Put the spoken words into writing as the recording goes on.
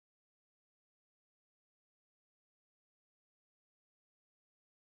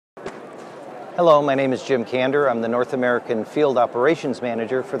Hello, my name is Jim Kander. I'm the North American Field Operations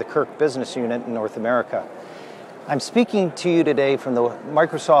Manager for the KIRK business unit in North America. I'm speaking to you today from the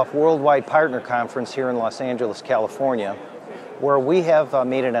Microsoft Worldwide Partner Conference here in Los Angeles, California, where we have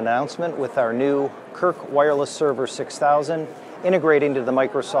made an announcement with our new KIRK Wireless Server 6000 integrating to the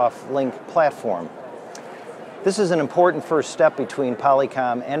Microsoft Lync platform. This is an important first step between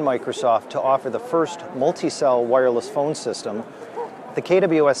Polycom and Microsoft to offer the first multi-cell wireless phone system. The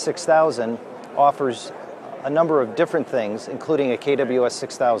KWS 6000 offers a number of different things, including a KWS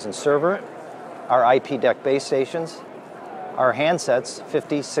 6000 server, our IP deck base stations, our handsets,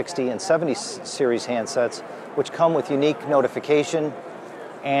 50, 60, and 70 series handsets, which come with unique notification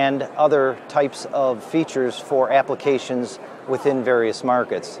and other types of features for applications within various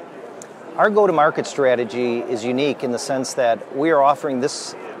markets. Our go-to-market strategy is unique in the sense that we are offering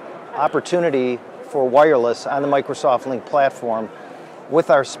this opportunity for wireless on the Microsoft Lync platform with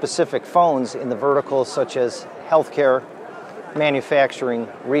our specific phones in the verticals such as healthcare, manufacturing,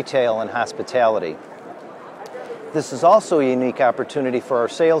 retail, and hospitality. This is also a unique opportunity for our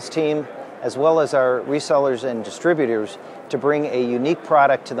sales team as well as our resellers and distributors to bring a unique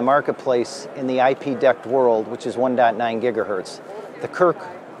product to the marketplace in the IP decked world, which is 1.9 gigahertz. The KIRK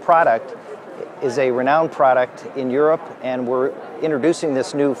product is a renowned product in Europe, and we're introducing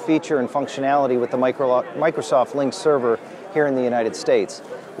this new feature and functionality with the Microsoft Lync server here in the United States.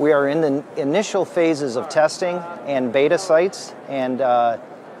 We are in the initial phases of testing and beta sites and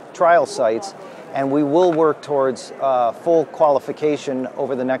trial sites, and we will work towards full qualification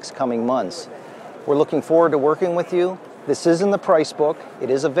over the next coming months. We're looking forward to working with you. This is in the price book.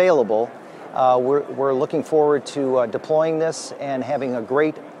 It is available. We're looking forward to deploying this and having a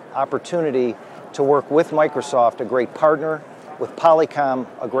great opportunity to work with Microsoft, a great partner, with Polycom,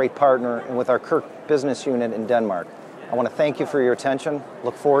 a great partner, and with our KIRK business unit in Denmark. I want to thank you for your attention,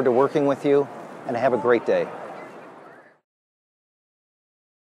 look forward to working with you, and have a great day.